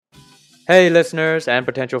Hey, listeners and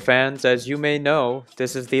potential fans, as you may know,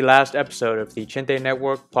 this is the last episode of the Chinte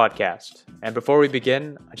Network podcast. And before we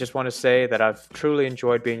begin, I just want to say that I've truly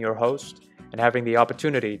enjoyed being your host and having the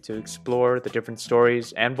opportunity to explore the different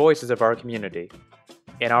stories and voices of our community.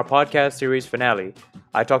 In our podcast series finale,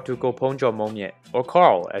 I talked to Goponjo Momye, or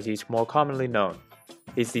Carl as he's more commonly known.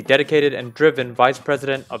 He's the dedicated and driven vice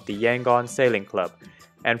president of the Yangon Sailing Club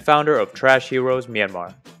and founder of Trash Heroes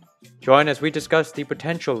Myanmar. Join as we discuss the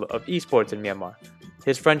potential of esports in Myanmar,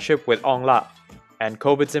 his friendship with Ong La, and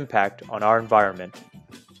COVID's impact on our environment.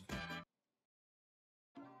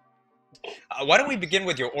 Why don't we begin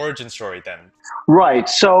with your origin story then? Right.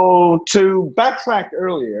 So to backtrack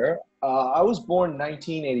earlier, I was born in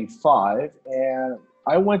 1985, and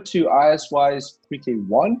I went to ISY's Pre-K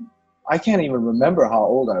 1. I can't even remember how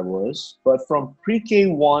old I was, but from Pre-K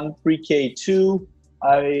 1, Pre-K 2,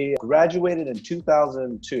 I graduated in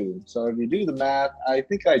 2002. So if you do the math, I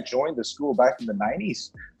think I joined the school back in the 90s.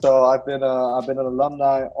 So I've been an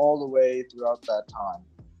alumni all the way throughout that time.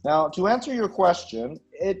 Now, to answer your question,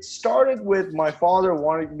 it started with my father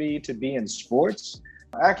wanting me to be in sports.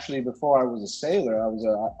 Actually, before I was a sailor,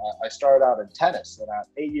 I started out in tennis. And at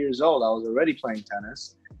 8 years old, I was already playing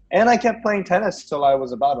tennis. And I kept playing tennis till I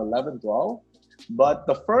was about 11, 12. But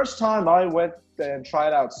the first time I went and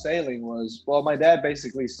tried out sailing was, well, my dad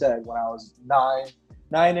basically said when I was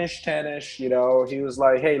nine-ish, 10-ish, he was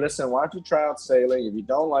like, hey, listen, why don't you try out sailing? If you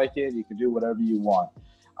don't like it, you can do whatever you want.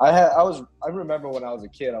 I remember when I was a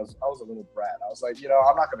kid, I was a little brat. I was like,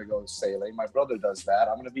 I'm not going to go sailing. My brother does that.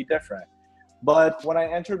 I'm going to be different. But when I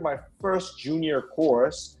entered my first junior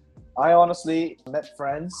course, I honestly met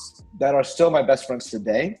friends that are still my best friends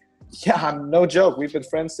today. Yeah, I'm no joke. We've been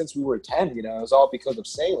friends since we were 10, It was all because of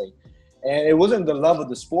sailing. And it wasn't the love of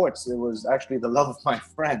the sports. It was actually the love of my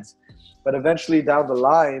friends. But eventually down the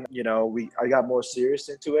line, I got more serious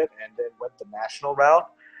into it and then went the national route.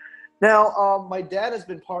 Now, my dad has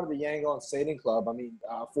been part of the Yangon Sailing Club,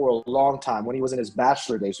 for a long time. When he was in his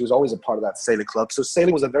bachelor days, he was always a part of that sailing club. So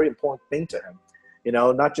sailing was a very important thing to him.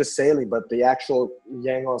 Not just sailing, but the actual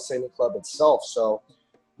Yangon Sailing Club itself. So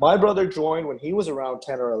my brother joined when he was around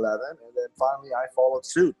 10 or 11, and then finally I followed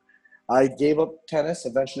suit. I gave up tennis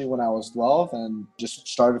eventually when I was 12 and just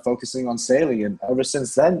started focusing on sailing. And ever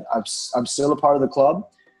since then, I'm still a part of the club.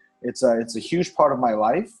 It's a huge part of my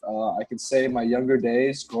life. I can say my younger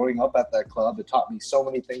days growing up at that club, it taught me so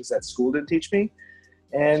many things that school didn't teach me.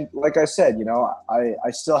 And like I said,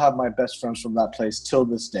 I still have my best friends from that place till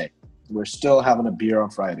this day. We're still having a beer on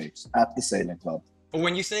Fridays at the sailing club. But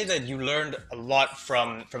when you say that you learned a lot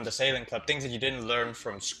from the sailing club, things that you didn't learn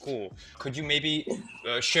from school, could you maybe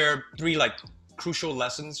share three crucial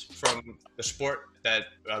lessons from the sport that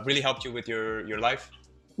really helped you with your life?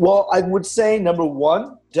 Well, I would say number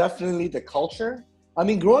one, definitely the culture.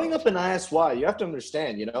 Growing up in ISY, you have to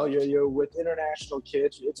understand, you're with international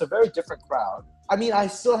kids. It's a very different crowd. I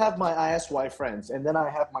still have my ISY friends, and then I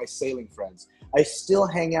have my sailing friends. I still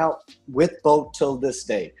hang out with both till this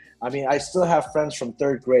day. I still have friends from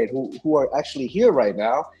third grade who are actually here right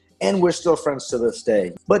now, and we're still friends to this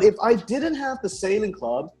day. But if I didn't have the sailing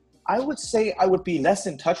club, I would say I would be less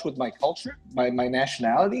in touch with my culture, my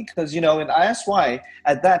nationality, because, in ISY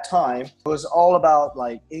at that time, it was all about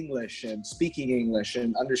English and speaking English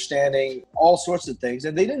and understanding all sorts of things.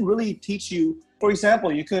 And they didn't really teach you, for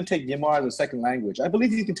example, you couldn't take Myanmar as a second language. I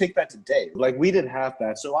believe you can take that today. We didn't have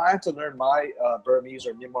that. So I had to learn my Burmese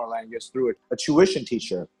or Myanmar language through a tuition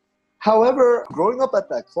teacher. However, growing up at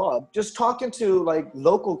that club, just talking to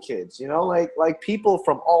local kids, people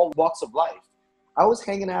from all walks of life. I was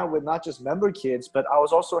hanging out with not just member kids, but I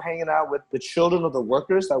was also hanging out with the children of the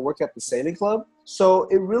workers that work at the sailing club. So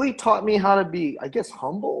it really taught me how to be,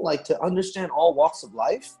 humble, to understand all walks of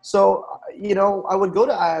life. So, I would go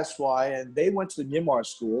to ISY and they went to the Myanmar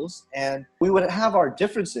schools and we would have our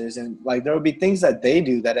differences and there would be things that they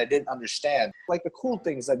do that I didn't understand. The cool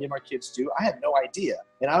things that Myanmar kids do, I had no idea.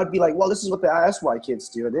 And I would be like, well, this is what the ISY kids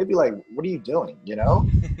do. And they'd be like, what are you doing?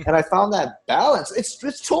 And I found that balance. It's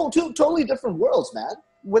two totally different worlds, man.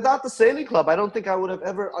 Without the sailing club, I don't think I would have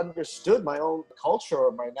ever understood my own culture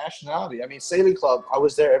or my nationality. Sailing club, I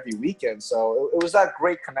was there every weekend, so it was that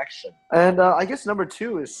great connection. And I guess number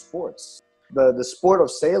two is sports. The sport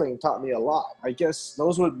of sailing taught me a lot. I guess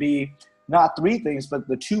those would be not three things, but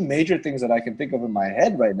the two major things that I can think of in my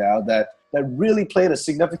head right now that really played a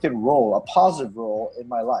significant role, a positive role in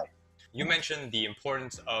my life. You mentioned the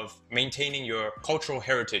importance of maintaining your cultural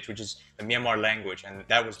heritage, which is the Myanmar language, and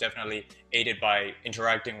that was definitely aided by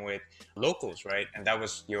interacting with locals, right? And that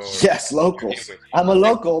was your... Yes, locals. I'm a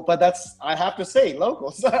local, but I have to say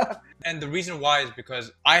locals. And the reason why is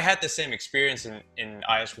because I had the same experience in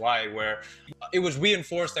ISY where it was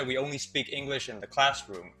reinforced that we only speak English in the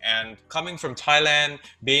classroom. And coming from Thailand,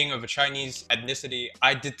 being of a Chinese ethnicity,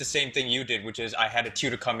 I did the same thing you did, which is I had a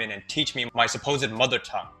tutor come in and teach me my supposed mother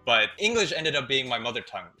tongue. But English ended up being my mother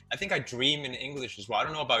tongue. I think I dream in English as well. I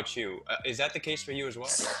don't know about you. Is that the case for you as well?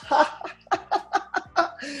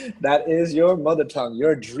 That is your mother tongue,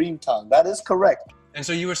 your dream tongue. That is correct. And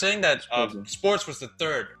so you were saying that sports was the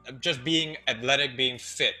third, just being athletic, being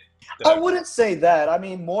fit. I wouldn't say that. I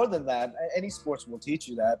mean, more than that. Any sports will teach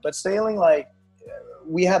you that. But sailing, like,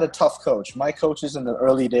 we had a tough coach. My coaches in the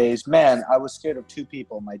early days, man, I was scared of two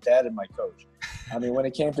people, my dad and my coach. I mean, when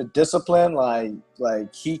it came to discipline,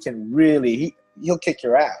 like he can really, he'll kick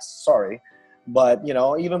your ass. Sorry. But, you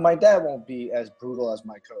know, even my dad won't be as brutal as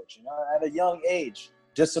my coach. You know, at a young age,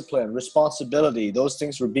 discipline, responsibility, those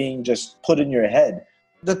things were being just put in your head.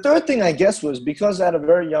 The third thing, I guess, was because at a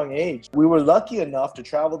very young age, we were lucky enough to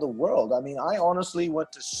travel the world. I mean, I honestly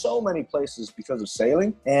went to so many places because of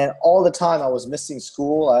sailing. And all the time I was missing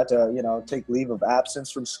school. I had to, you know, take leave of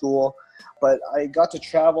absence from school. But I got to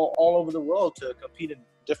travel all over the world to compete in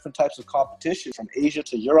different types of competition, from Asia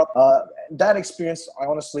to Europe. That experience,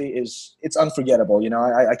 honestly, it's unforgettable. You know,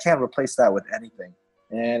 I can't replace that with anything.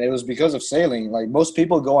 And it was because of sailing. Like, most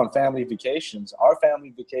people go on family vacations. Our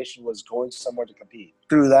family vacation was going somewhere to compete.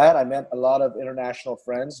 Through that, I met a lot of international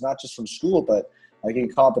friends, not just from school, but like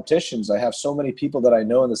in competitions. I have so many people that I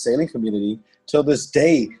know in the sailing community. Till this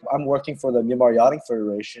day, I'm working for the Myanmar Yachting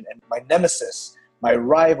Federation, and my nemesis, my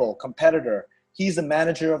rival, competitor, he's the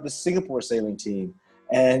manager of the Singapore sailing team.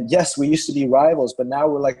 And yes, we used to be rivals, but now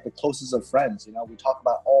we're like the closest of friends. You know, we talk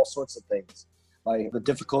about all sorts of things, like the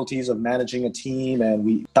difficulties of managing a team, and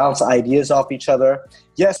we bounce ideas off each other.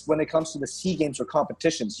 Yes, when it comes to the SEA Games or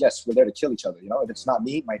competitions, yes, we're there to kill each other. You know, if it's not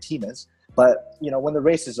me, my team is. But, you know, when the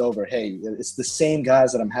race is over, hey, it's the same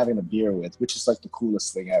guys that I'm having a beer with, which is like the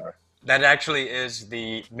coolest thing ever. That actually is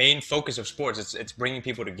the main focus of sports. It's bringing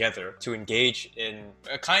people together to engage in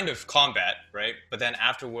a kind of combat, right? But then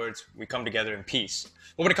afterwards, we come together in peace.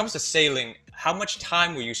 But when it comes to sailing, how much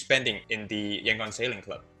time were you spending in the Yangon Sailing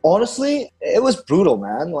Club? Honestly, it was brutal,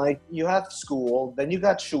 man. Like, you have school, then you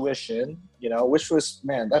got tuition, you know, which was,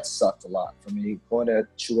 man, that sucked a lot for me, going to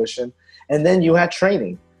tuition. And then you had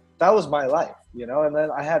training. That was my life, you know. And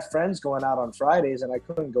then I had friends going out on Fridays, and I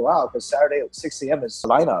couldn't go out because Saturday at 6 a.m. is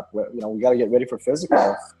lineup. Where, you know, we got to get ready for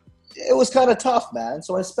physical. It was kind of tough, man.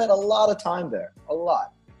 So I spent a lot of time there, a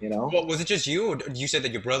lot, you know. Well, was it just you? Or you said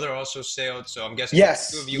that your brother also sailed, so I'm guessing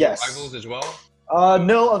yes, two of you yes. were rivals as well?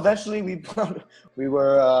 No, eventually we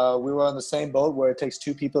were on the same boat where it takes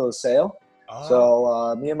two people to sail. Oh.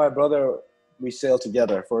 So me and my brother, we sailed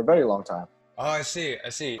together for a very long time. Oh, I see.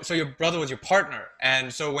 So your brother was your partner,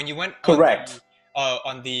 and so when you went correct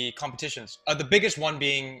on the competitions, the biggest one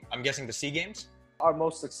being, I'm guessing, the SEA Games? Our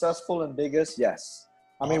most successful and biggest, yes.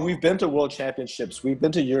 I mean, we've been to World Championships, we've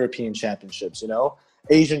been to European Championships, you know,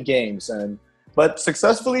 Asian Games, but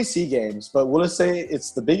successfully SEA Games. But will I say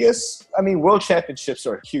it's the biggest? I mean, World Championships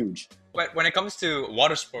are huge. But when it comes to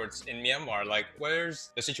water sports in Myanmar, like,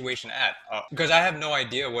 where's the situation at? Because I have no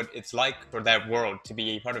idea what it's like for that world to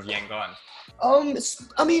be a part of Yangon.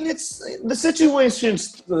 I mean, it's the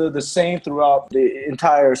situation's the same throughout the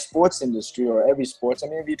entire sports industry, or every sports. I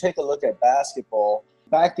mean, if you take a look at basketball,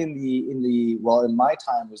 back in my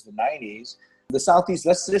time was the 90s. The Southeast,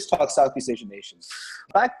 let's just talk Southeast Asian nations.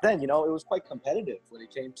 Back then, you know, it was quite competitive when it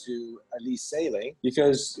came to at least sailing,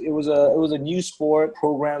 because it was a new sport.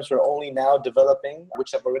 Programs were only now developing,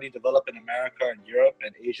 which have already developed in America and Europe,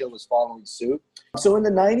 and Asia was following suit. So in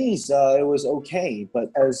the 90s, it was okay.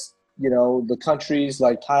 But as, you know, the countries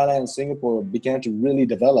like Thailand and Singapore began to really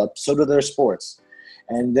develop, so did their sports.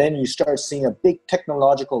 And then you start seeing a big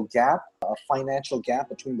technological gap, a financial gap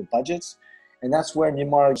between the budgets. And that's where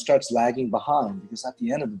Myanmar starts lagging behind, because at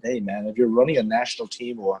the end of the day, man, if you're running a national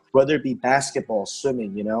team, or whether it be basketball,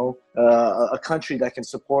 swimming, you know, a country that can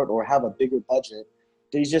support or have a bigger budget,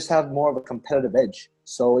 they just have more of a competitive edge.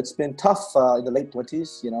 So it's been tough in the late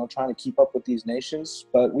 20s, you know, trying to keep up with these nations,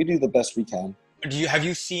 but we do the best we can. Have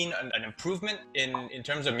you seen an improvement in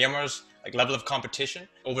terms of Myanmar's like level of competition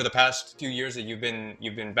over the past few years that you've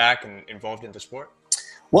been back and involved in the sport?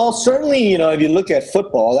 Well, certainly, you know, if you look at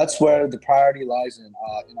football, that's where the priority lies in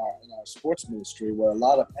our sports ministry, where a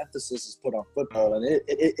lot of emphasis is put on football, and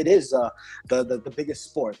it is the biggest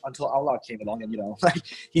sport until Allah came along, and, you know, like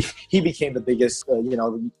he became the biggest. You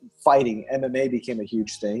know, fighting, MMA became a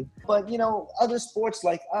huge thing. But, you know, other sports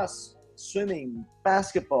like us, swimming,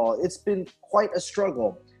 basketball, it's been quite a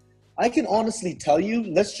struggle. I can honestly tell you,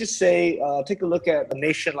 let's just say, take a look at a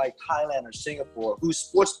nation like Thailand or Singapore, whose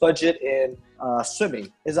sports budget in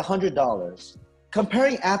swimming is $100.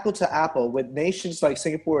 Comparing apple to apple with nations like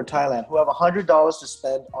Singapore or Thailand, who have $100 to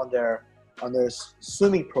spend on their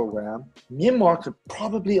swimming program, Myanmar could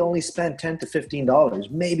probably only spend $10 to $15,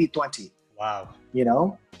 maybe 20. Wow. You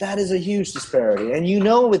know, that is a huge disparity. And you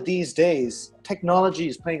know, with these days, technology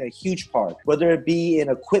is playing a huge part, whether it be in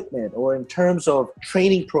equipment or in terms of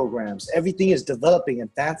training programs. Everything is developing,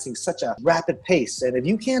 advancing such a rapid pace. And if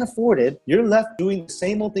you can't afford it, you're left doing the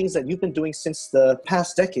same old things that you've been doing since the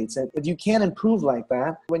past decades. And if you can't improve like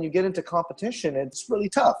that, when you get into competition, it's really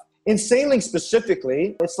tough. In sailing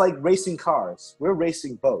specifically, it's like racing cars. We're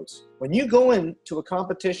racing boats. When you go into a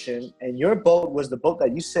competition and your boat was the boat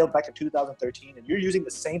that you sailed back in 2013 and you're using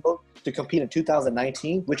the same boat to compete in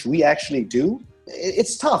 2019, which we actually do,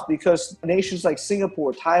 it's tough because nations like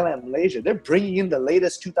Singapore, Thailand, Malaysia, they're bringing in the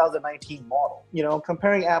latest 2019 model. You know,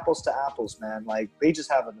 comparing apples to apples, man, like they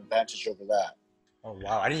just have an advantage over that. Oh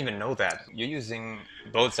wow, I didn't even know that. You're using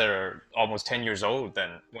boats that are almost 10 years old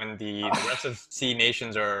then, when the rest of sea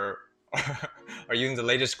nations are are using the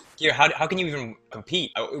latest gear. How can you even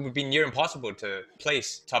compete? It would be near impossible to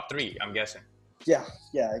place top 3, I'm guessing. Yeah,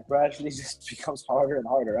 it gradually just becomes harder and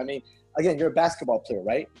harder. I mean, again, you're a basketball player,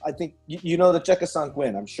 right? I think you know the Chekasang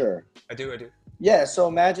Gwin, I'm sure. I do. Yeah, so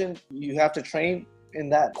imagine you have to train in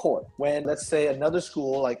that court when, let's say, another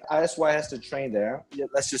school like ISY has to train there,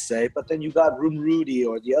 let's just say, but then you got Rumrudi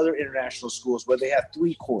or the other international schools where they have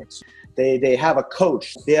 3 courts. They have a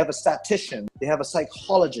coach, they have a statistician, they have a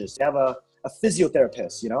psychologist, they have a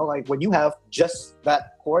physiotherapist. You know, like when you have just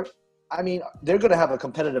that court, I mean, they're going to have a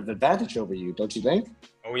competitive advantage over you, don't you think?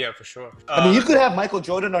 Oh yeah, for sure. I mean, you could have Michael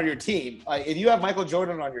Jordan on your team. Like, if you have Michael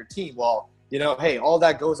Jordan on your team, well, you know, hey, all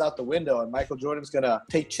that goes out the window and Michael Jordan's going to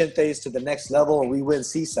take Chintays to the next level and we win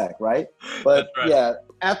CSAC, right? But right. Yeah,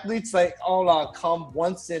 athletes like all come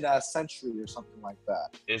once in a century or something like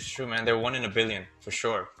that. It's true, man. They're 1 in a billion for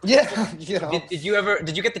sure. Yeah, you know. Did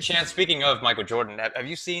you get the chance, speaking of Michael Jordan, have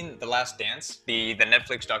you seen The Last Dance, the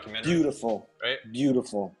Netflix documentary? Beautiful. Right?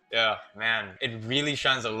 Beautiful. Yeah, man. It really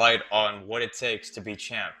shines a light on what it takes to be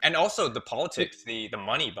champ. And also the politics, the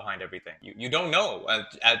money behind everything. You don't know.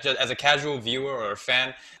 As a casual viewer or a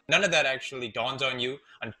fan, none of that actually dawns on you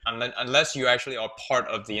unless you actually are part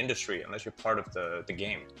of the industry, unless you're part of the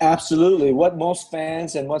game. Absolutely. What most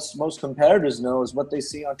fans and what most competitors know is what they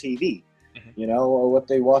see on TV. You know, or what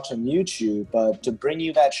they watch on YouTube. But to bring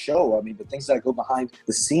you that show, I mean, the things that go behind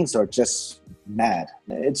the scenes are just mad.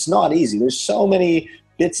 It's not easy. There's so many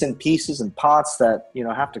bits and pieces and parts that, you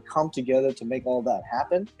know, have to come together to make all that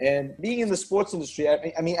happen. And being in the sports industry,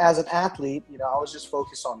 I mean, as an athlete, you know, I was just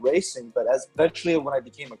focused on racing. But eventually when I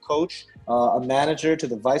became a coach, a manager to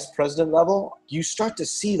the vice president level, you start to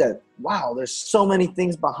see that, wow, there's so many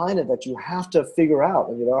things behind it that you have to figure out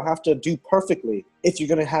and, you know, have to do perfectly if you're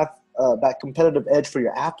going to have that competitive edge for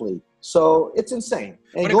your athlete. So it's insane.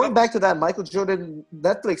 And going back to that Michael Jordan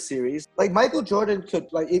Netflix series, like Michael Jordan could,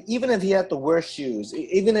 like, even if he had the worst shoes,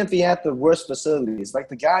 even if he had the worst facilities, like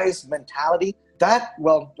the guy's mentality, that,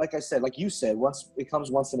 well, like I said, like you said, it comes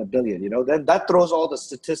once in a billion, you know, then that throws all the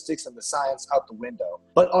statistics and the science out the window.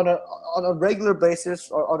 But on a regular basis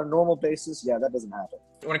or on a normal basis, yeah, that doesn't happen.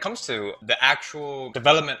 When it comes to the actual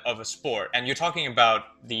development of a sport, and you're talking about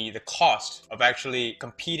the cost of actually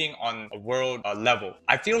competing on a world level,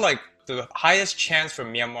 I feel like the highest chance for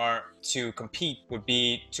Myanmar to compete would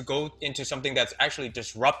be to go into something that's actually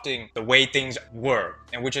disrupting the way things were,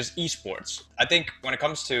 and which is esports. I think when it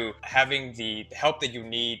comes to having the help that you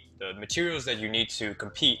need, the materials that you need to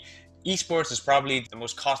compete, esports is probably the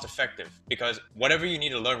most cost effective because whatever you need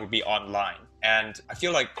to learn will be online. And I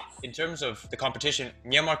feel like in terms of the competition,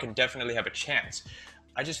 Myanmar can definitely have a chance.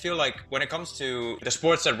 I just feel like when it comes to the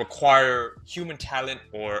sports that require human talent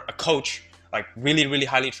or a coach, like really, really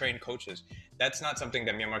highly trained coaches, that's not something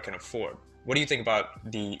that Myanmar can afford. What do you think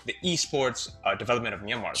about the esports development of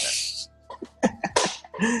Myanmar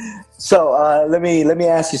then? So let me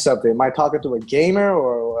ask you something. Am I talking to a gamer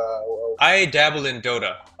or? I dabble in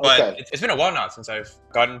Dota, but Okay. it's been a while now since I've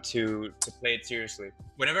gotten to play it seriously.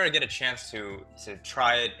 Whenever I get a chance to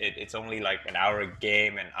try it, it's only like an hour a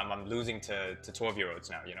game, and I'm losing to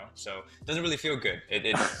 12-year-olds now, you know. So it doesn't really feel good.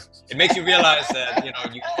 It makes you realize that, you know,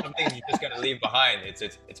 some things you just gotta leave behind.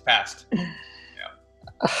 It's past.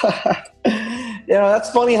 You know,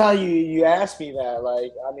 that's funny how you asked me that.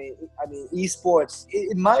 Like, I mean, esports.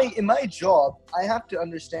 In my job, I have to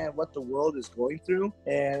understand what the world is going through,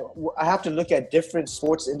 and I have to look at different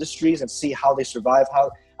sports industries and see how they survive.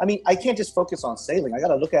 I mean, I can't just focus on sailing. I got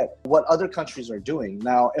to look at what other countries are doing.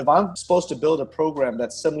 Now, if I'm supposed to build a program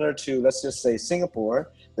that's similar to, let's just say,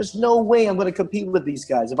 Singapore, there's no way I'm going to compete with these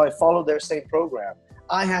guys if I follow their same program.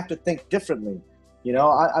 I have to think differently. You know,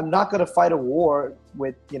 I'm not going to fight a war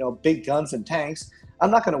with, you know, big guns and tanks. I'm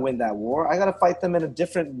not going to win that war. I got to fight them in a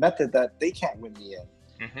different method that they can't win me in.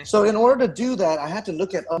 So in order to do that, I had to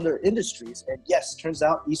look at other industries. And yes, turns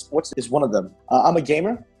out esports is one of them. I'm a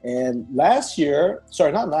gamer. And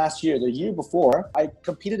the year before, I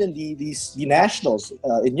competed in the nationals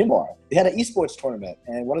in Myanmar. They had an esports tournament.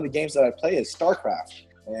 And one of the games that I play is StarCraft.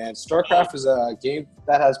 And StarCraft is a game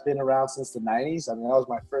that has been around since the 90s. I mean, that was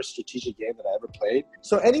my first strategic game that I ever played.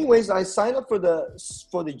 So anyways, I signed up for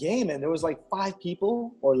the game, and there was like 5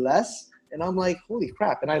 people or less. And I'm like, holy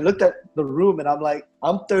crap. And I looked at the room and I'm like,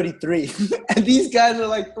 I'm 33. And these guys are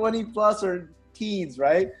like 20 plus or teens,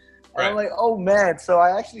 right? And I'm like, oh man. So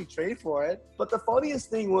I actually trained for it. But the funniest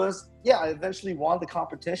thing was, yeah, I eventually won the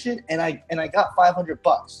competition and I got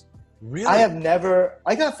 $500. Really? I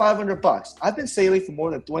got $500. I've been sailing for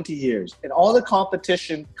more than 20 years. And all the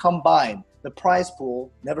competition combined, the prize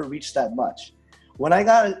pool never reached that much. When I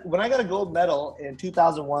got a gold medal in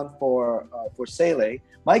 2001 for sailing,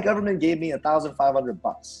 my government gave me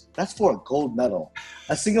 $1,500. That's for a gold medal.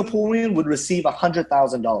 A Singaporean would receive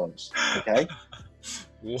 $100,000. Okay.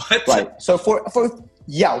 What? Right. So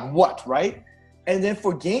what? Right. And then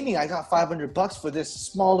for gaming, I got $500 for this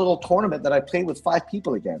small little tournament that I played with 5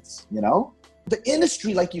 people against. You know. The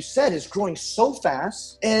industry, like you said, is growing so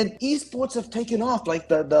fast, and esports have taken off. Like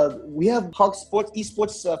we have Hog Sports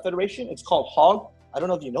Esports Federation. It's called Hog. I don't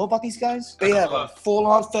know if you know about these guys. They have a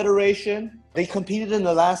full-on federation. They competed in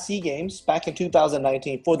the last SEA Games back in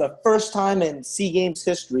 2019. For the first time in SEA Games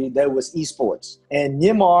history, there was esports. And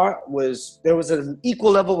Myanmar there was an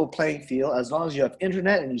equal level of playing field. As long as you have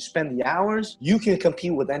internet and you spend the hours, you can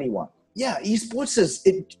compete with anyone. Yeah, esports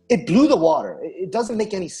it blew the water. It doesn't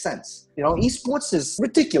make any sense. You know, esports is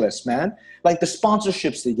ridiculous, man. Like the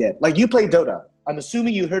sponsorships they get. Like you play Dota. I'm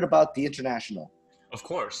assuming you heard about the international. Of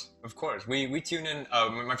course. We tune in.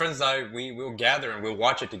 My friends and I, we'll gather and we'll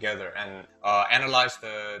watch it together and analyze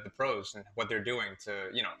the pros and what they're doing to,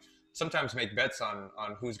 you know, sometimes make bets on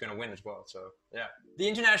who's going to win as well. So, yeah. The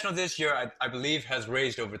international this year, I believe, has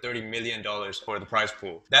raised over $30 million for the prize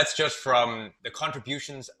pool. That's just from the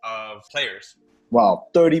contributions of players. Wow,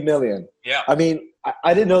 30 million. Yeah. I mean,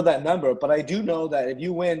 I didn't know that number, but I do know that if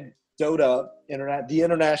you win Dota, the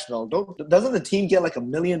international, doesn't the team get like $1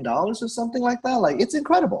 million or something like that? Like, it's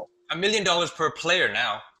incredible. $1 million per player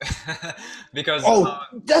now. Because...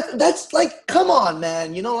 that's like, come on,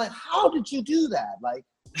 man. You know, like, how did you do that? Like,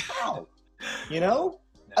 how? You know?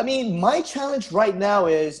 I mean, my challenge right now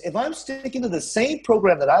is if I'm sticking to the same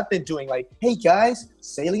program that I've been doing, like, hey guys,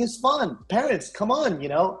 sailing is fun. Parents, come on, you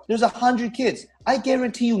know, there's 100 kids. I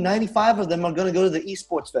guarantee you 95 of them are going to go to the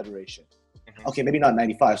Esports Federation. Okay, maybe not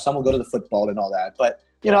 95. Some will go to the football and all that. But,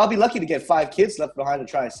 you know, I'll be lucky to get 5 kids left behind to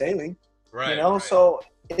try sailing. Right. You know, right. So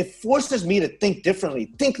it forces me to think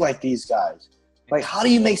differently, think like these guys. Like, how do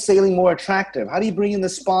you make sailing more attractive? How do you bring in the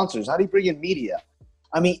sponsors? How do you bring in media?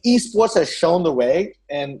 I mean, esports has shown the way,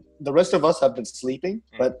 and the rest of us have been sleeping.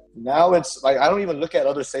 But now it's like I don't even look at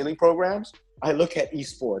other sailing programs. I look at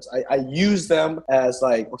esports. I use them as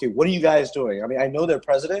like, okay, what are you guys doing? I mean, I know their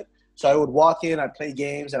president. So I would walk in, I'd play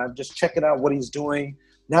games, and I'm just checking out what he's doing.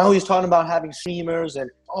 Now he's talking about having streamers and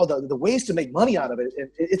the ways to make money out of it.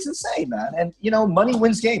 It's insane, man. And, you know, money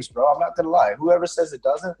wins games, bro. I'm not going to lie. Whoever says it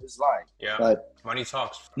doesn't is lying. Yeah, but money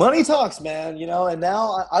talks. Money talks, man. You know, and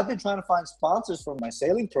now I've been trying to find sponsors for my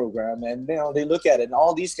sailing program. And, you know, they look at it. And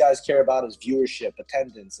all these guys care about is viewership,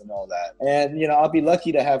 attendance, and all that. And, you know, I'll be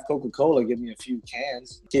lucky to have Coca-Cola give me a few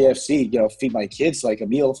cans. KFC, you know, feed my kids like a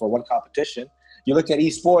meal for one competition. You look at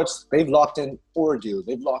esports, they've locked in Urdu.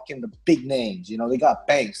 They've locked in the big names. You know, they got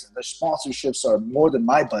banks. And their sponsorships are more than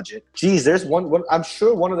my budget. Geez, there's one I'm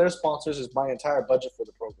sure one of their sponsors is my entire budget for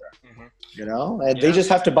the program. Mm-hmm. You know, and they just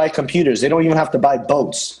have to buy computers. They don't even have to buy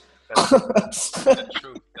boats. That's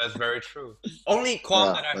true. That's very true. Only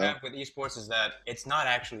qualm that I have with esports is that it's not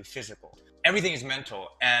actually physical. Everything is mental,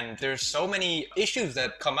 and there's so many issues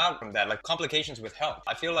that come out from that, like complications with health.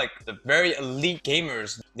 I feel like the very elite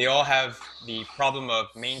gamers, they all have the problem of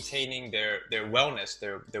maintaining their wellness,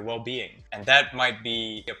 their well-being. And that might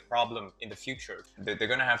be a problem in the future. They're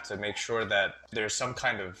going to have to make sure that there's some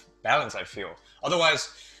kind of balance, I feel. Otherwise,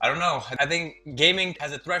 I don't know. I think gaming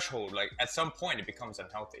has a threshold. Like, at some point, it becomes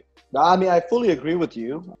unhealthy. I mean, I fully agree with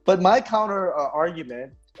you. But my counter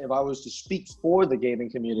argument, if I was to speak for the gaming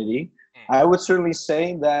community, I would certainly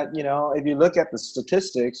say that, you know, if you look at the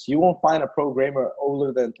statistics, you won't find a programmer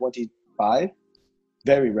older than 25.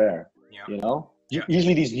 very rare. Yeah. You know, Yeah.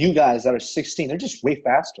 usually these new guys that are 16, they're just way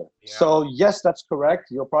faster. Yeah. So yes, that's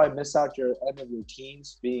correct. You'll probably miss out your end of your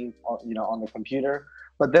teens being, on the computer.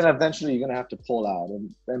 But then eventually you're gonna have to pull out,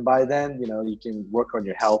 and by then, you can work on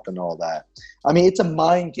your health and all that. I mean, it's a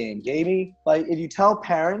mind game. Gaming, like if you tell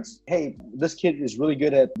parents, hey, this kid is really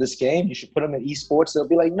good at this game, you should put him in esports, they'll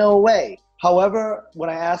be like, no way. However,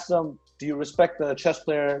 when I ask them, do you respect the chess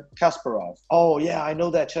player Kasparov? Oh yeah, I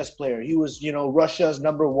know that chess player. He was, Russia's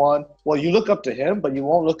 #1. Well, you look up to him, but you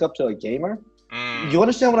won't look up to a gamer. You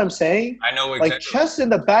understand what I'm saying? I know exactly. Like chess in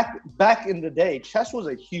the back in the day, chess was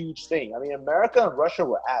a huge thing. I mean, America and Russia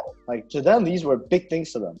were at it. Like to them, these were big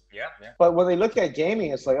things to them. Yeah. But when they look at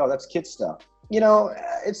gaming, it's like, oh, that's kid stuff.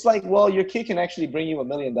 It's like, well, your kid can actually bring you $1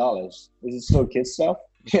 million. Is it still kid stuff?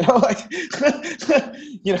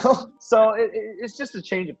 So it's just a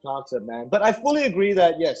change of concept, man. But I fully agree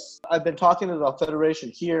that, yes, I've been talking to the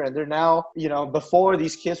Federation here, and they're now, before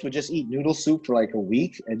these kids would just eat noodle soup for like a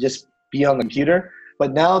week and just be on the computer.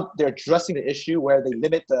 But now they're addressing the issue where they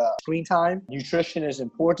limit the screen time. Nutrition is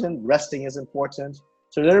important. Resting is important.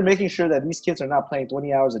 So they're making sure that these kids are not playing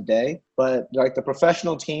 20 hours a day, but like the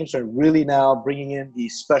professional teams are really now bringing in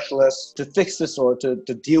these specialists to fix this or to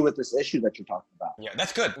deal with this issue that you're talking about. Yeah,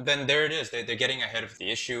 that's good. Then there it is. They're getting ahead of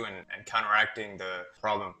the issue and counteracting the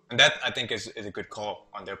problem. And that, I think, is a good call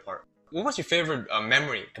on their part. What was your favorite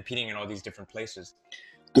memory competing in all these different places?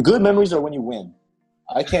 The good memories are when you win.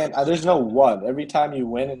 There's no one. Every time you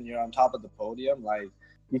win and you're on top of the podium, like,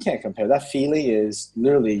 you can't compare. That feeling is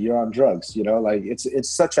literally you're on drugs, like it's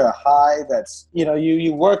such a high that's,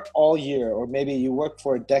 you work all year, or maybe you work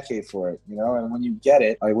for a decade for it, and when you get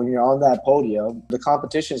it, like when you're on that podium, the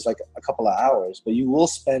competition is like a couple of hours, but you will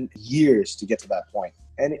spend years to get to that point.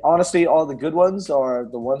 And honestly, all the good ones are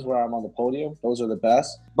the ones where I'm on the podium. Those are the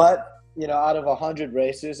best. But out of 100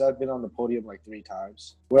 races, I've been on the podium like 3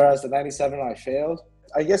 times. Whereas the 97, I failed.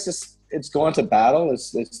 I guess it's going to battle.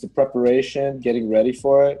 It's the preparation, getting ready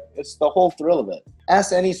for it. It's the whole thrill of it.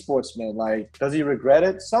 Ask any sportsman, like, does he regret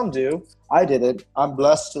it? Some do. I didn't. I'm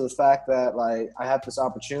blessed to the fact that, like, I had this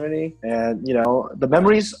opportunity. And, the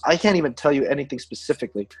memories, I can't even tell you anything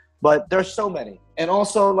specifically. But there's so many. And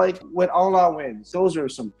also, like, when Allah wins, those are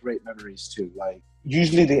some great memories, too. Like,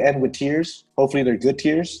 usually they end with tears. Hopefully they're good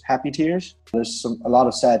tears, happy tears. There's a lot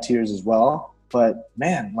of sad tears as well. But,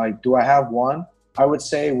 man, like, do I have one? I would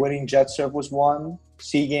say winning Jet Surf was one.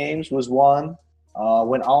 SEA Games was one.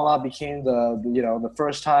 When Allah became the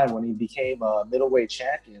first time when he became a middleweight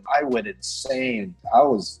champion, I went insane. I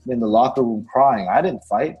was in the locker room crying. I didn't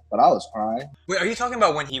fight, but I was crying. Wait, are you talking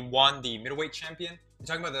about when he won the middleweight champion? You're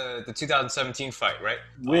talking about the 2017 fight, right?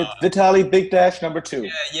 With Vitaly Big Dash #2.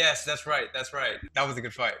 Yeah, yes, that's right. That was a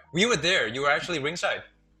good fight. You were there. You were actually ringside.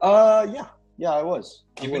 Yeah, I was.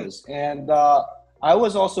 And I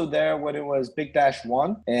was also there when it was Big Dash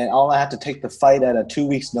 1, and Allah had to take the fight at a 2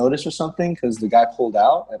 weeks notice or something because the guy pulled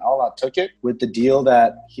out, and Allah took it with the deal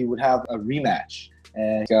that he would have a rematch.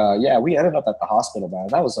 And we ended up at the hospital, man.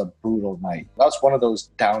 That was a brutal night. That was one of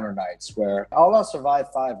those downer nights where Allah survived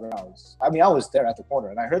 5 rounds. I mean, I was there at the corner,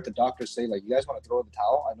 and I heard the doctor say, like, you guys want to throw in the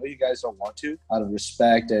towel? I know you guys don't want to out of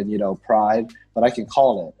respect and, pride, but I can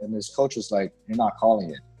call it. And his coach was like, you're not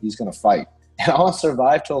calling it. He's going to fight. And Allah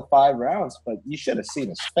survived till 5 rounds, but you should have seen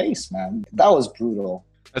his face, man. That was brutal.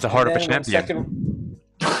 That's a heart of a champion.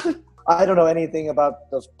 I don't know anything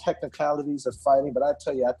about the technicalities of fighting, but I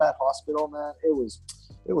tell you, at that hospital, man, it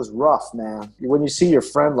was rough, man. When you see your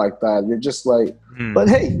friend like that, you're just like, but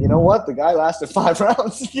hey, you know what? The guy lasted 5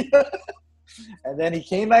 rounds. And then he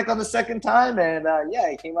came back on the second time, and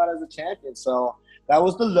he came out as a champion. So that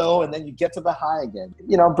was the low, and then you get to the high again.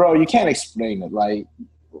 Bro, you can't explain it. Like,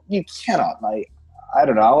 you cannot, like, I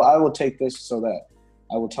don't know. I will take this so that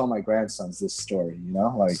I will tell my grandsons this story,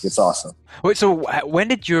 like, it's awesome. Wait, so when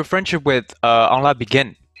did your friendship with Allah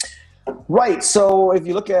begin? Right. So if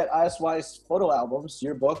you look at ISY's photo albums,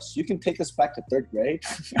 yearbooks, you can take us back to 3rd grade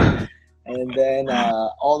and then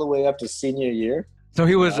all the way up to senior year. So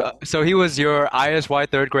he was your ISY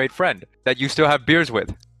 3rd grade friend that you still have beers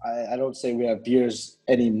with. I don't say we have beers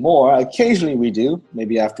anymore. Occasionally we do,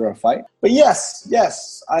 maybe after a fight. But yes,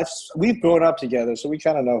 we've grown up together, so we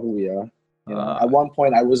kind of know who we are. At one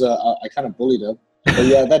point, I kind of bullied him. But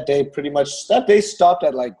yeah, that day stopped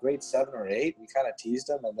at like grade 7 or 8. We kind of teased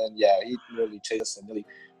him, and then he really chased us and really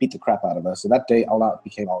beat the crap out of us. So that day, Allah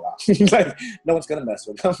became Allah. Like, no one's gonna mess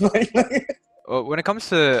with him. When it comes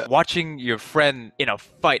to watching your friend in a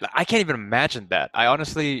fight, like, I can't even imagine that. I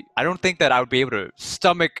don't think that I would be able to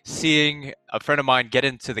stomach seeing a friend of mine get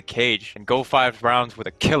into the cage and go 5 rounds with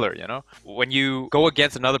a killer, you know? When you go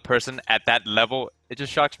against another person at that level, it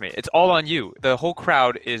just shocks me. It's all on you. The whole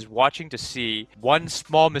crowd is watching to see one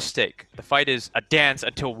small mistake. The fight is a dance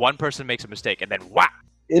until one person makes a mistake, and then whap!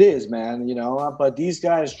 It is, man, you know, but these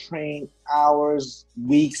guys train hours,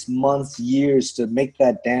 weeks, months, years to make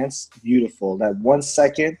that dance beautiful. That 1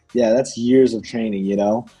 second, yeah, that's years of training, you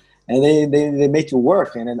know? And they make it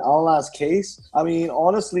work. And in Allah's case, I mean,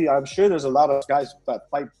 honestly, I'm sure there's a lot of guys that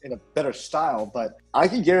fight in a better style, but I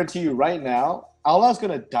can guarantee you right now, Allah's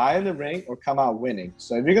going to die in the ring or come out winning.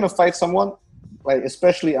 So if you're going to fight someone, like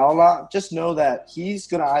especially Allah, just know that he's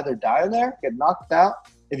going to either die in there, get knocked out.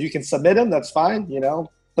 If you can submit him, that's fine, you know?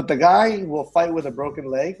 But the guy will fight with a broken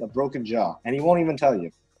leg, a broken jaw, and he won't even tell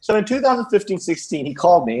you. So in 2015-16, he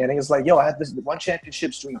called me, and he was like, yo, I had this one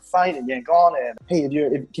championships doing a fight in Yangon, and hey,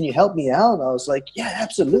 can you help me out? And I was like, yeah,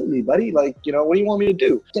 absolutely, buddy. Like, you know, what do you want me to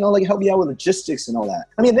do? You know, like help me out with logistics and all that.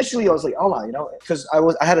 I mean, initially I was like, oh, you know, because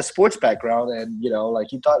I had a sports background, and, you know, like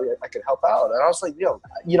he thought I could help out. And I was like, yo,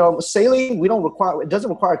 you know, sailing, it doesn't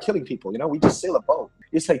require killing people. You know, we just sail a boat.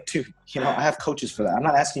 It's like, dude, you know, I have coaches for that. I'm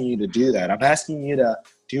not asking you to do that. I'm asking you to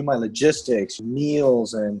do my logistics,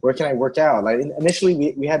 meals, and where can I work out? Like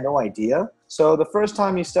initially, we had no idea. So the first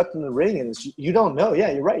time you stepped in the ring, and you don't know.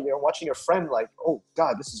 Yeah, you're right. You're watching your friend like, oh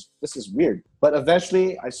God, this is weird. But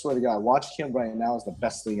eventually, I swear to God, watching him right now is the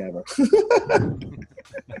best thing ever.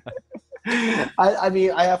 I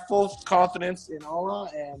mean, I have full confidence in Allah,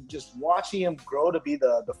 and just watching him grow to be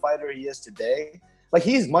the fighter he is today. Like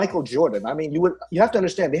he's Michael Jordan. I mean, you have to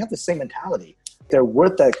understand they have the same mentality. Their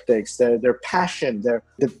work ethics, their passion, their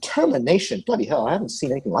determination. Bloody hell, I haven't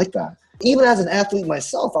seen anything like that. Even as an athlete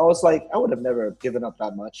myself, I was like, I would have never given up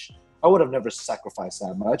that much. I would have never sacrificed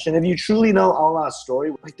that much. And if you truly know Allah's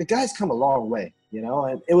story, like the guy's come a long way, you know,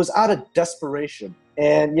 and it was out of desperation.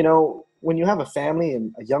 And, you know, when you have a family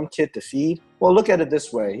and a young kid to feed, well, look at it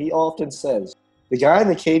this way. He often says, the guy in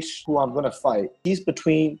the cage who I'm going to fight, he's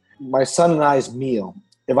between my son and I's meal.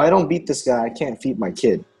 If I don't beat this guy, I can't feed my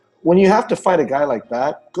kid. When you have to fight a guy like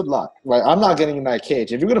that, good luck. Like, I'm not getting in that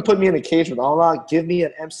cage. If you're going to put me in a cage with Allah, give me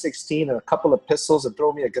an M16 and a couple of pistols and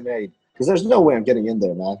throw me a grenade. Because there's no way I'm getting in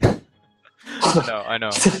there, man. I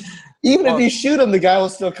know. Even if you shoot him, the guy will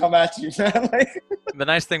still come at you, man. Like, the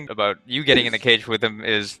nice thing about you getting in the cage with him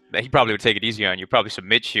is that he probably would take it easy on you, probably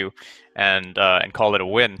submit you, and call it a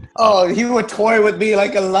win. Oh, he would toy with me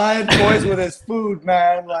like a lion toys with his food,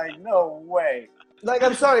 man. Like, no way. Like,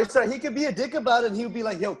 I'm sorry. He could be a dick about it, and he would be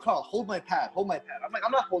like, yo, Carl, hold my pad. I'm like,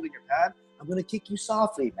 I'm not holding your pad. I'm going to kick you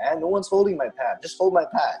softly, man. No one's holding my pad. Just hold my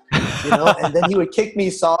pad, you know? And then he would kick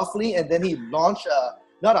me softly, and then he'd launch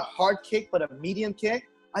not a hard kick, but a medium kick.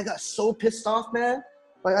 I got so pissed off, man.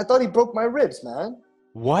 Like, I thought he broke my ribs, man.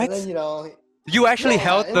 What? And then, you know, you actually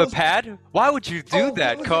held the pad? Why would you do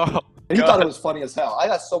that, Carl? He thought it was funny as hell. I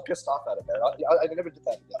got so pissed off at him, man. I never did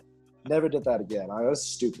that again. Never did that again. I was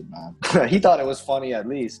stupid, man. He thought it was funny at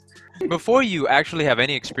least. Before you actually have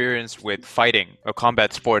any experience with fighting or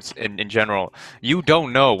combat sports in general, you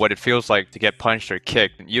don't know what it feels like to get punched or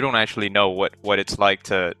kicked. You don't actually know what it's like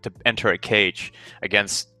to enter a cage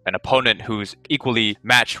against an opponent who's equally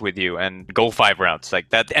matched with you and go 5 rounds like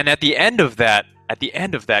that. And at the end of that,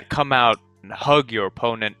 come out and hug your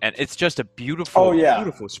opponent, and it's just a beautiful,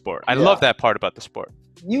 beautiful sport. I love that part about the sport.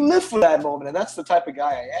 You live for that moment, and that's the type of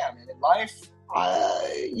guy I am. And in life,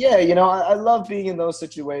 you know, I love being in those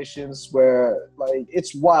situations where, like,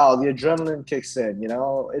 it's wild. The adrenaline kicks in, you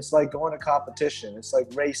know? It's like going to competition. It's like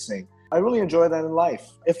racing. I really enjoy that in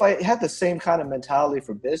life. If I had the same kind of mentality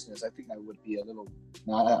for business, I think I would be a little...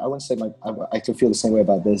 No, I wouldn't say I could feel the same way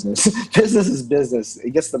about business. Business is business.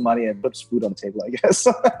 It gets the money and puts food on the table, I guess.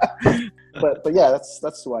 but yeah,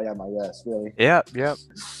 that's who I am, I guess, really. Yeah.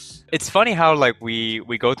 It's funny how, like, we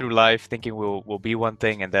go through life thinking we'll be one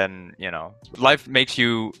thing, and then, you know, life makes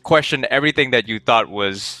you question everything that you thought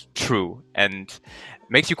was true and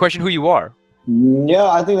makes you question who you are. Yeah,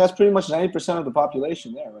 I think that's pretty much 90% of the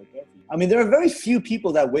population there, right there. I mean, there are very few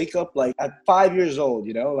people that wake up, like, at 5 years old,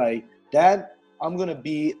 you know, like, Dad, I'm going to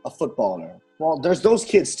be a footballer. Well, there's those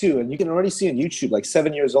kids, too, and you can already see on YouTube, like,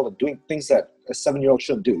 7 years old and doing things that a 7-year-old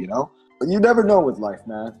shouldn't do, you know? But you never know with life,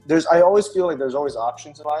 man. I always feel like there's always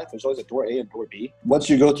options in life. There's always a door A and door B. Once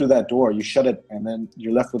you go through that door, you shut it, and then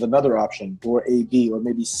you're left with another option, door A, B, or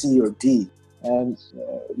maybe C or D. And,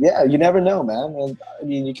 you never know, man. And, I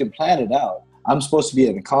mean, you can plan it out. I'm supposed to be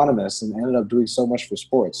an economist and ended up doing so much for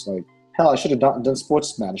sports. Like, hell, I should have done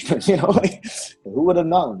sports management, you know? Like, who would have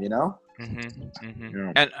known, you know?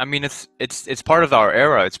 Yeah. And I mean, it's part of our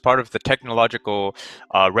era. It's part of the technological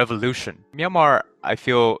revolution. Myanmar, I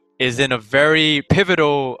feel, is in a very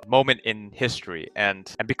pivotal moment in history,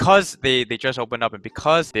 and because they just opened up, and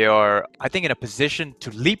because they are, I think, in a position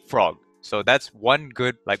to leapfrog. So that's one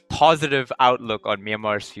good, like, positive outlook on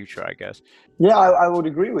Myanmar's future, I guess. Yeah, I would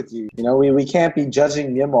agree with you. You know, we can't be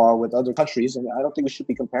judging Myanmar with other countries, and I don't think we should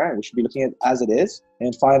be comparing. We should be looking at it as it is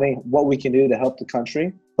and finding what we can do to help the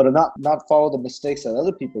country, but not follow the mistakes that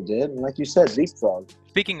other people did. And like you said, leapfrog.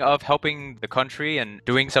 Speaking of helping the country and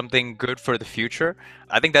doing something good for the future,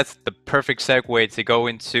 I think that's the perfect segue to go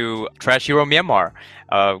into Trash Hero Myanmar.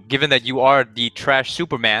 Given that you are the Trash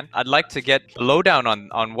Superman, I'd like to get a lowdown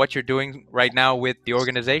on what you're doing right now with the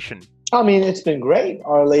organization. I mean, it's been great.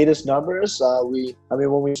 Our latest numbers,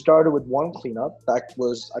 when we started with one cleanup, I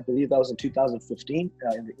believe that was in 2015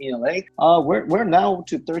 in the ELA. We're now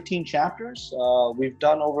to 13 chapters. We've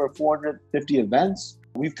done over 450 events.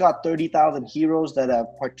 We've got 30,000 heroes that have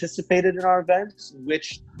participated in our events,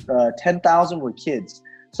 which 10,000 were kids.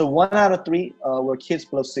 So 1 out of 3 were kids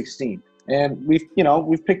below 16. And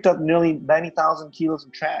we've picked up nearly 90,000 kilos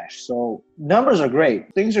of trash. So numbers are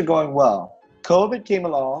great. Things are going well. COVID came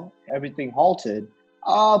along, everything halted.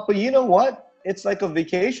 But you know what? It's like a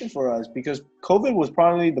vacation for us because COVID was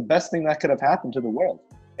probably the best thing that could have happened to the world.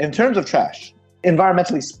 In terms of trash,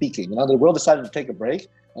 environmentally speaking, the world decided to take a break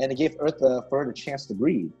and it gave Earth for a chance to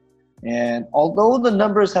breathe. And although the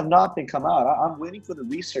numbers have not been come out, I'm waiting for the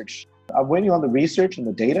research. I'm waiting on the research and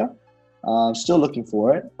the data. I'm still looking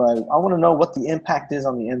for it, but I want to know what the impact is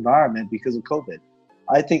on the environment because of COVID.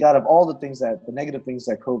 I think out of all the negative things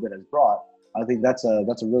that COVID has brought, I think that's a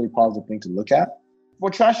really positive thing to look at.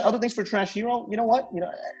 For other things for Trash Hero, you know what?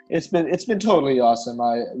 It's been totally awesome.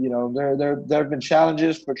 There have been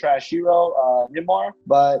challenges for Trash Hero, Myanmar,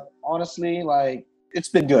 but honestly, it's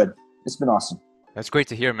been good. It's been awesome. That's great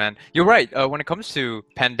to hear, man. You're right. When it comes to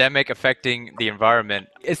pandemic affecting the environment,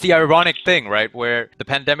 it's the ironic thing, right? Where the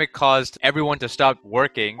pandemic caused everyone to stop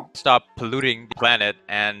working, stop polluting the planet,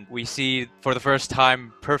 and we see for the first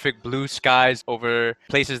time perfect blue skies over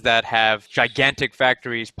places that have gigantic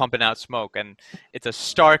factories pumping out smoke. And it's a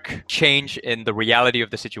stark change in the reality of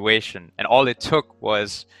the situation. And all it took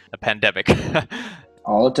was a pandemic.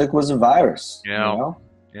 All it took was a virus. Yeah.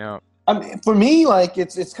 I mean, for me,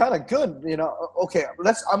 it's kind of good, Okay,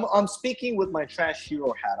 I'm speaking with my Trash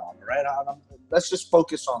Hero hat on, right? Let's just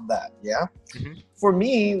focus on that, yeah. Mm-hmm. For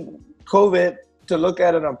me, COVID, to look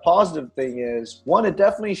at it, a positive thing is one. It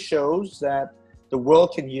definitely shows that the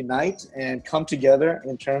world can unite and come together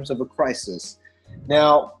in terms of a crisis.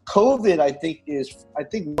 Now, COVID, I think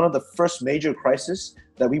one of the first major crises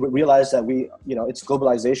that we would realize that it's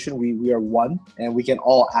globalization. We are one, and we can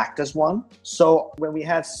all act as one. So when we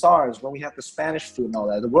had SARS, when we had the Spanish flu and all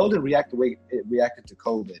that, the world didn't react the way it reacted to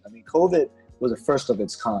COVID. I mean, COVID was the first of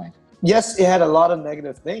its kind. Yes, it had a lot of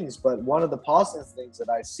negative things, but one of the positive things that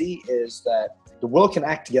I see is that the world can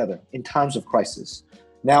act together in times of crisis.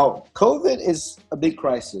 Now, COVID is a big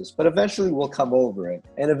crisis, but eventually we'll come over it.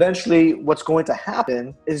 And eventually what's going to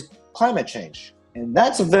happen is climate change. And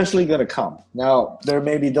that's eventually going to come. Now, there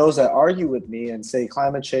may be those that argue with me and say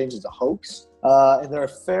climate change is a hoax. And there are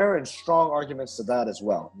fair and strong arguments to that as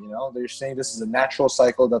well. They're saying this is a natural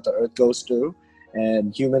cycle that the Earth goes through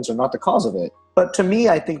and humans are not the cause of it. But to me,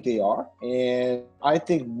 I think they are. And I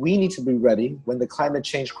think we need to be ready when the climate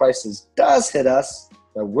change crisis does hit us,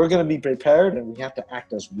 that we're going to be prepared and we have to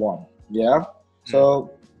act as one. Yeah.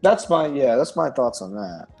 So that's my thoughts on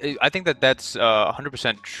that. I think that's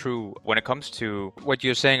 100% true when it comes to what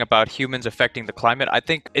you're saying about humans affecting the climate. I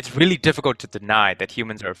think it's really difficult to deny that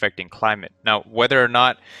humans are affecting climate. Now, whether or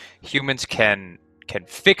not humans can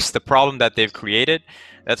fix the problem that they've created,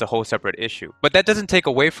 that's a whole separate issue. But that doesn't take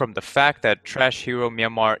away from the fact that Trash Hero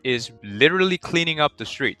Myanmar is literally cleaning up the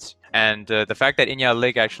streets. And the fact that Inya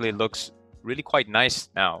Lake actually looks really quite nice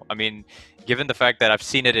now. I mean, given the fact that I've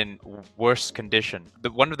seen it in worse condition.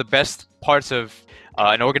 One of the best parts of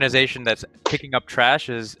an organization that's picking up trash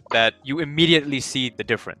is that you immediately see the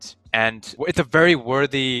difference. And it's a very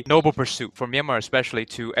worthy, noble pursuit for Myanmar especially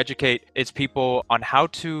to educate its people on how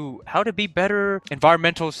to be better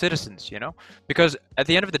environmental citizens, Because at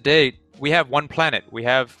the end of the day, we have one planet, we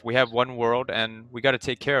have one world, and we got to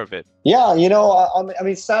take care of it. Yeah, I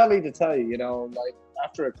mean, sadly to tell you,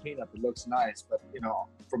 after a cleanup, it looks nice, but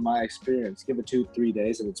from my experience, give it 2-3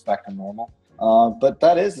 days and it's back to normal. But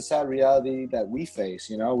that is the sad reality that we face.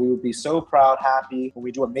 We would be so proud, happy when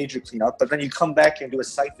we do a major cleanup, but then you come back and do a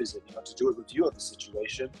site visit, to do a review of the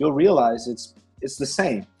situation. You'll realize it's the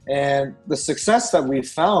same. And the success that we've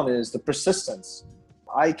found is the persistence.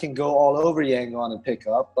 I can go all over Yangon and pick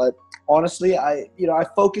up, but honestly, I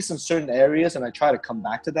focus in certain areas and I try to come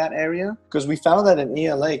back to that area because we found that in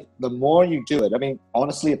ELA, the more you do it, I mean,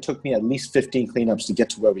 honestly, it took me at least 15 cleanups to get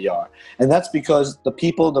to where we are. And that's because the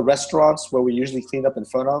people, the restaurants where we usually clean up in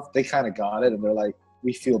front of, they kind of got it and they're like,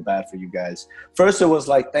 we feel bad for you guys. First, it was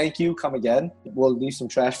like, thank you, come again. We'll leave some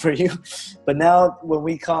trash for you. But now when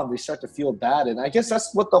we come, they start to feel bad. And I guess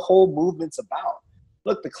that's what the whole movement's about.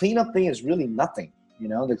 Look, the cleanup thing is really nothing.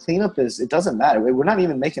 The cleanup it doesn't matter. We're not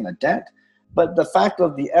even making a dent. But the fact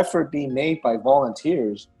of the effort being made by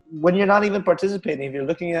volunteers, when you're not even participating, if you're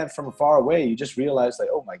looking at it from far away, you just realize like,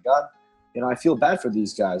 oh my God, I feel bad for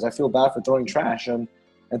these guys. I feel bad for throwing trash. And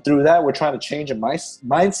through that, we're trying to change a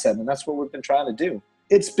mindset. And that's what we've been trying to do.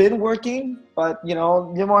 It's been working, but,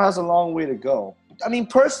 Myanmar has a long way to go. I mean,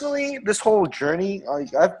 personally, this whole journey,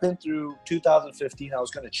 I've been through 2015. I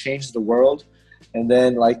was going to change the world. And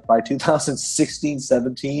then, by 2016,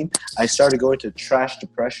 17, I started going to trash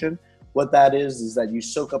depression. What that is that you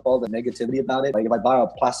soak up all the negativity about it. Like, if I buy a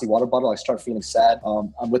plastic water bottle, I start feeling sad.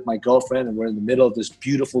 I'm with my girlfriend, and we're in the middle of this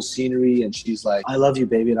beautiful scenery, and she's like, I love you,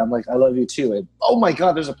 baby. And I'm like, I love you, too. And, oh, my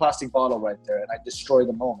God, there's a plastic bottle right there. And I destroy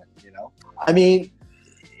the moment, I mean,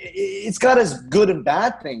 it's got its good and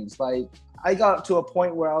bad things. Like, I got to a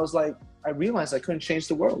point where I was like, I realized I couldn't change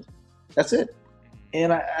the world. That's it.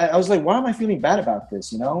 And I was like, why am I feeling bad about this,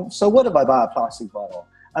 So what if I buy a plastic bottle?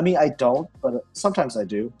 I mean, I don't, but sometimes I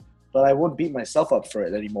do. But I wouldn't beat myself up for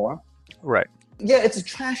it anymore. Right. Yeah, it's a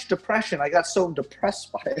trash depression. I got so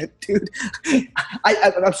depressed by it, dude.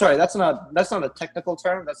 I'm sorry, that's not a technical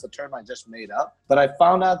term. That's the term I just made up. But I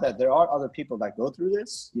found out that there are other people that go through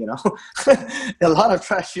this, A lot of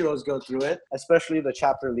trash heroes go through it, especially the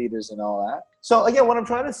chapter leaders and all that. So again, what I'm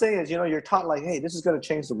trying to say is, you're taught like, hey, this is going to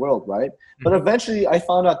change the world, right? Mm-hmm. But eventually I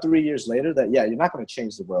found out 3 years later that, yeah, you're not going to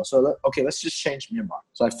change the world. So, okay, let's just change Myanmar.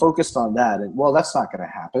 So I focused on that. And, well, that's not going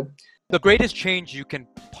to happen. The greatest change you can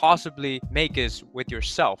possibly make is with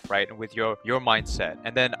yourself, right? And with your mindset.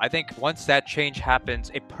 And then I think once that change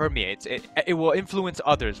happens, it permeates. It will influence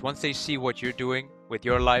others. Once they see what you're doing with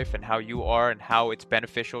your life and how you are and how it's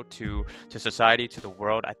beneficial to society, to the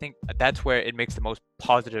world, I think that's where it makes the most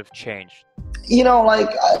positive change.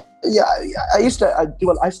 I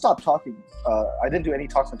stopped talking. I didn't do any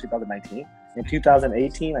talks in 2019. In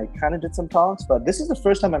 2018, I kind of did some talks, but this is the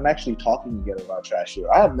first time I'm actually talking again about Trash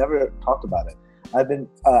Hero. I have never talked about it. I've been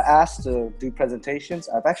asked to do presentations.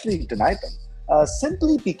 I've actually denied them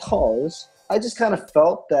simply because I just kind of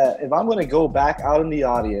felt that if I'm going to go back out in the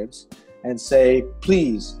audience and say,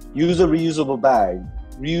 please use a reusable bag,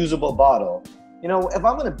 reusable bottle, if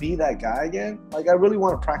I'm going to be that guy again, I really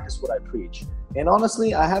want to practice what I preach. And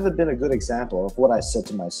honestly, I haven't been a good example of what I said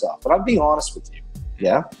to myself, but I'm being honest with you.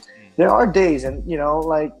 Yeah. There are days and,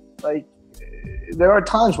 there are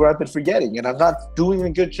times where I've been forgetting and I'm not doing a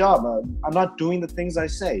good job. I'm not doing the things I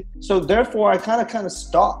say. So therefore, I kind of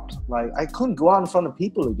stopped. I couldn't go out in front of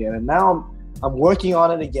people again. And now I'm working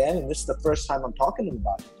on it again. And this is the first time I'm talking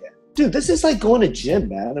about it again. Dude, this is like going to gym,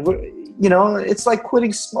 man. It's like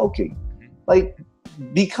quitting smoking.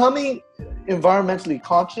 Becoming environmentally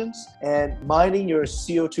conscious and minding your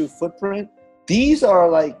CO2 footprint. These are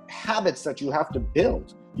habits that you have to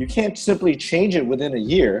build. You can't simply change it within a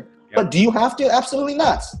year. Yep. But do you have to? Absolutely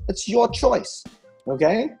not. It's your choice.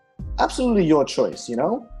 Okay? Absolutely your choice,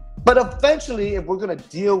 But eventually, if we're going to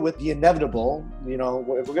deal with the inevitable,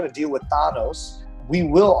 if we're going to deal with Thanos, we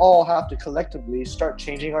will all have to collectively start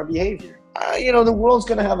changing our behavior. The world's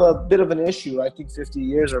going to have a bit of an issue, I think 50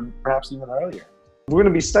 years or perhaps even earlier. We're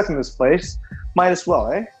going to be stuck in this place. Might as well,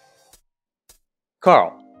 eh?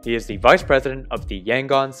 Carl, he is the vice president of the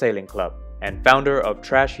Yangon Sailing Club and founder of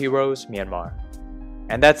Trash Heroes Myanmar.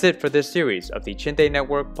 And that's it for this series of the Chinte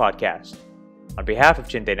Network podcast. On behalf of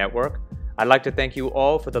Chinte Network, I'd like to thank you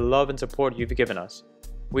all for the love and support you've given us.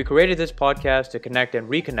 We created this podcast to connect and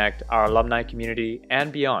reconnect our alumni community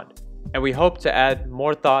and beyond, and we hope to add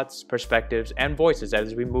more thoughts, perspectives, and voices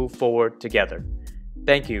as we move forward together.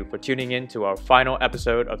 Thank you for tuning in to our final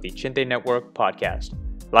episode of the Chinte Network podcast.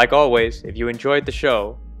 Like always, if you enjoyed the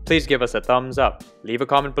show, please give us a thumbs up, leave a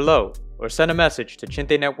comment below, or send a message to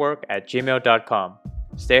chintenetwork@gmail.com.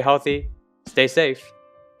 Stay healthy, stay safe,